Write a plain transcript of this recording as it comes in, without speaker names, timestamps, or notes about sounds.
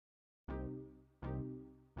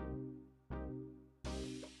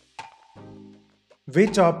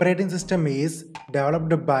Which operating system is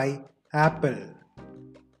developed by Apple?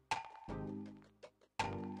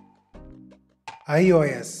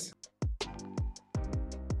 iOS.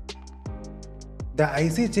 The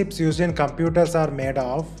IC chips used in computers are made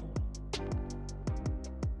of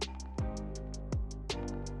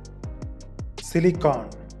silicon.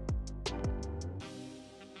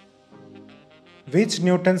 Which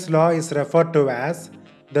Newton's law is referred to as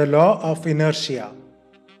the law of inertia?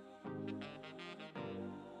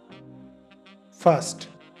 First,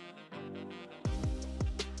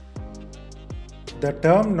 the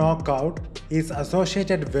term knockout is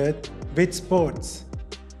associated with which sports?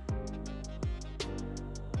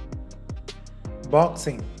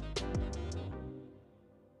 Boxing.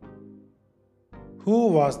 Who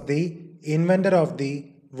was the inventor of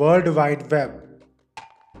the World Wide Web?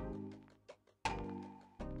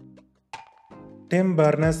 Tim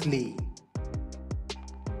Berners-Lee.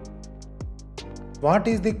 What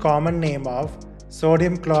is the common name of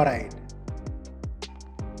sodium chloride?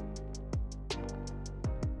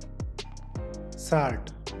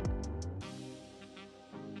 Salt.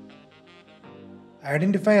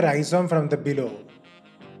 Identify rhizome from the below.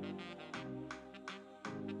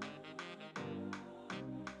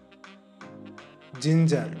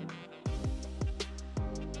 Ginger.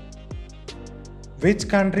 Which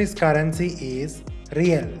country's currency is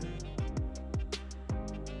real?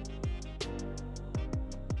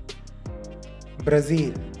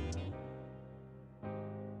 Brazil.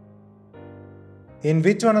 In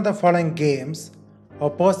which one of the following games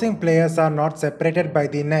opposing players are not separated by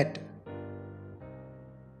the net?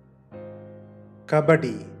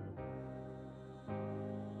 Kabaddi.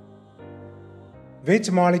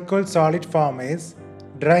 Which molecule solid form is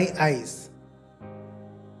dry ice?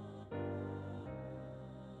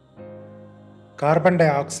 Carbon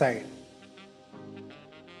dioxide.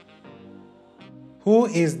 Who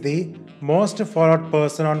is the most followed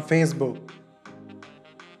person on Facebook?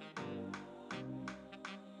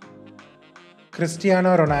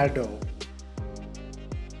 Cristiano Ronaldo.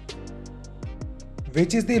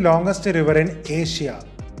 Which is the longest river in Asia?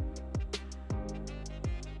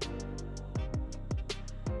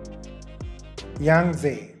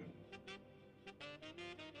 Yangtze.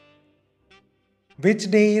 Which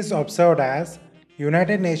day is observed as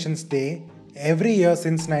United Nations Day every year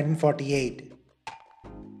since 1948?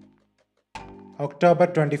 October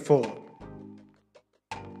 24.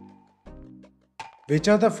 Which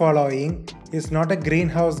of the following is not a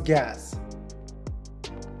greenhouse gas?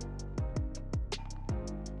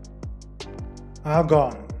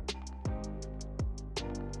 Argon.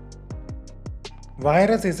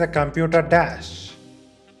 Virus is a computer dash.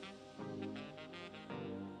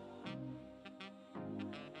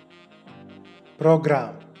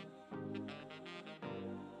 Program.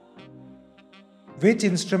 Which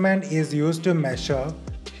instrument is used to measure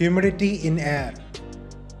humidity in air?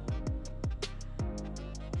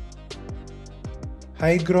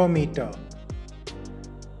 Hygrometer.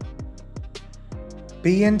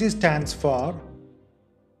 PNG stands for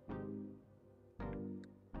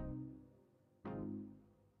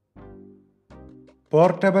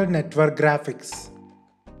Portable Network Graphics.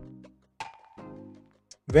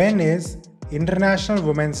 When is International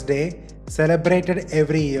Women's Day celebrated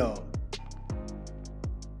every year?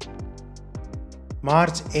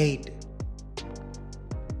 March 8.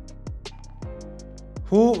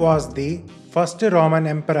 Who was the first Roman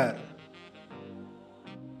emperor?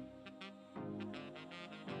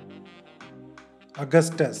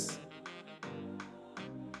 Augustus.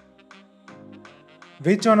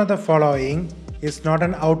 Which one of the following is not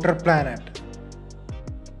an outer planet?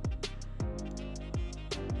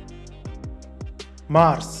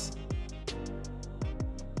 Mars.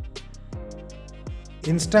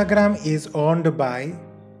 Instagram is owned by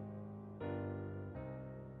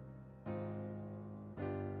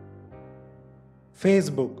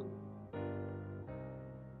Facebook.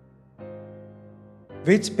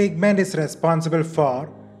 Which pigment is responsible for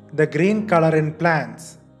the green color in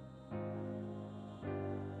plants?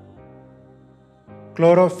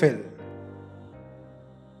 Chlorophyll.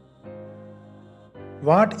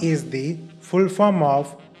 What is the full form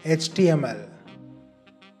of HTML?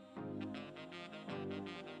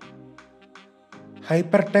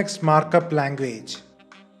 Hypertext Markup Language.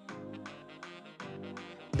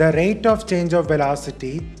 The rate of change of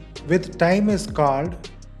velocity with time is called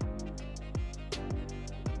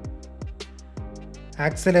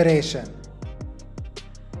acceleration.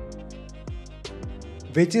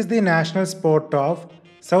 Which is the national sport of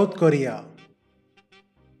South Korea?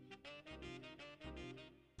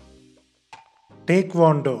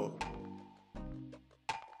 Taekwondo.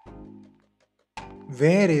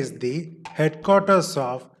 Where is the headquarters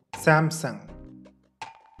of Samsung?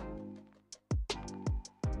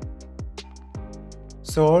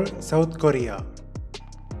 Seoul, South Korea.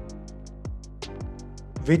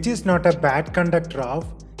 Which is not a bad conductor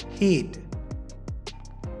of heat?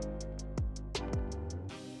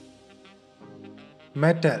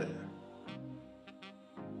 Metal.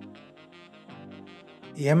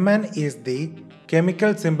 Mn is the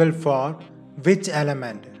chemical symbol for which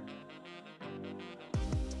element?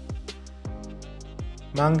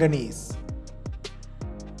 Manganese.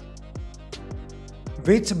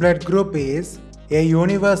 Which blood group is a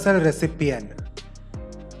universal recipient?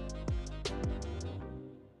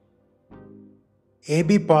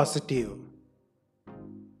 AB positive.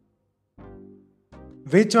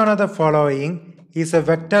 Which one of the following is a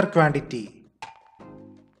vector quantity?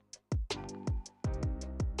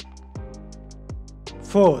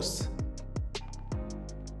 Force.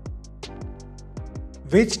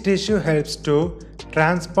 Which tissue helps to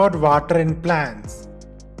transport water in plants?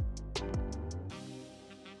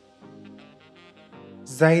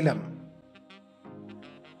 Xylem.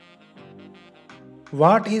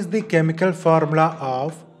 What is the chemical formula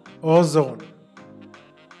of ozone?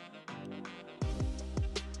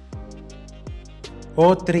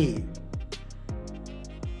 O3.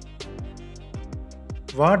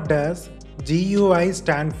 What does GUI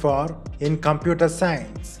stand for in computer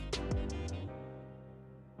science?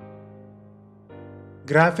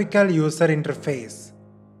 Graphical User Interface.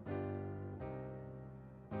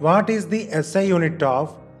 What is the SI unit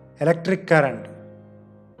of electric current?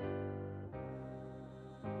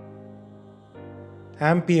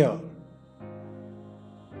 Ampere.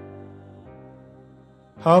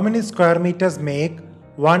 How many square meters make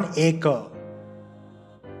 1 acre?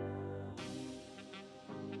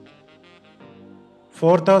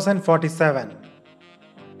 4047.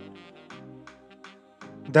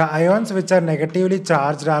 The ions which are negatively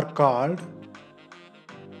charged are called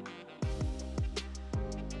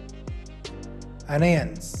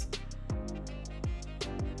anions.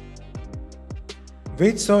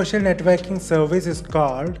 Which social networking service is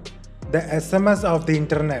called the SMS of the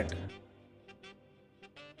Internet?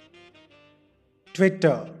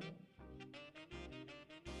 Twitter.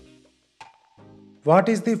 What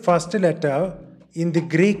is the first letter in the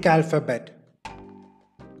Greek alphabet?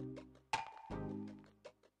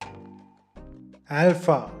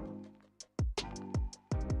 Alpha.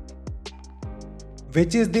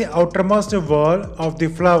 Which is the outermost wall of the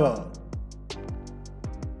flower?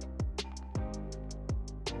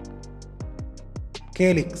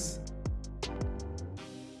 Calyx.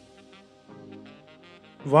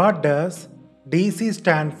 What does DC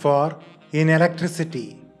stand for in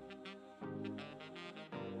electricity?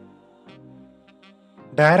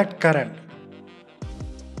 Direct current.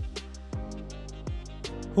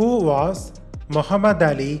 Who was Muhammad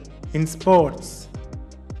Ali in sports?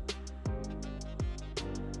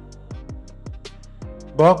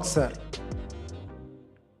 Boxer.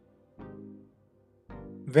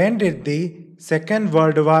 When did the Second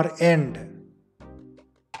World War end?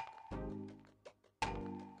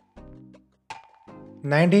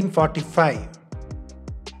 1945.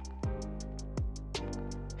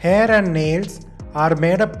 Hair and nails are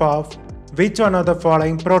made up of which one of the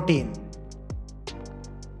following protein?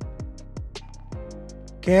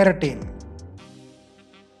 Keratin.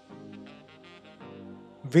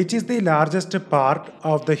 Which is the largest part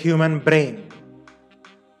of the human brain?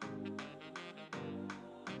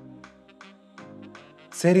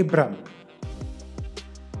 Cerebrum.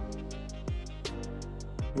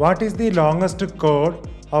 What is the longest chord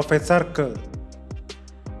of a circle?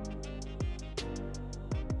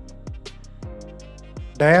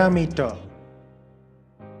 Diameter.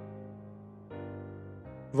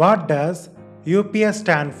 What does UPS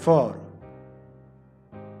stand for?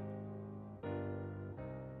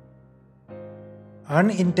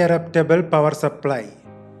 Uninterruptible power supply.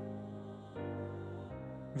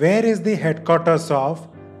 Where is the headquarters of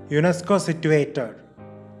UNESCO situated?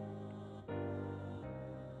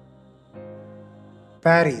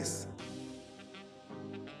 Paris.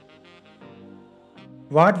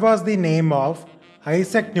 What was the name of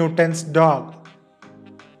Isaac Newton's dog?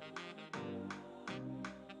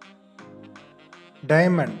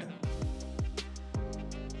 Diamond.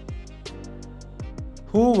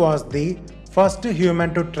 Who was the first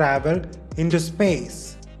human to travel into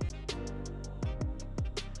space?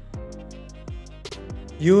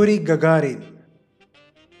 Yuri Gagarin.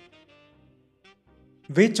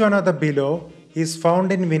 Which one of the below is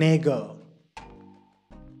found in vinegar?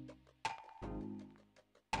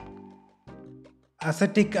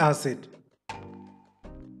 Acetic acid.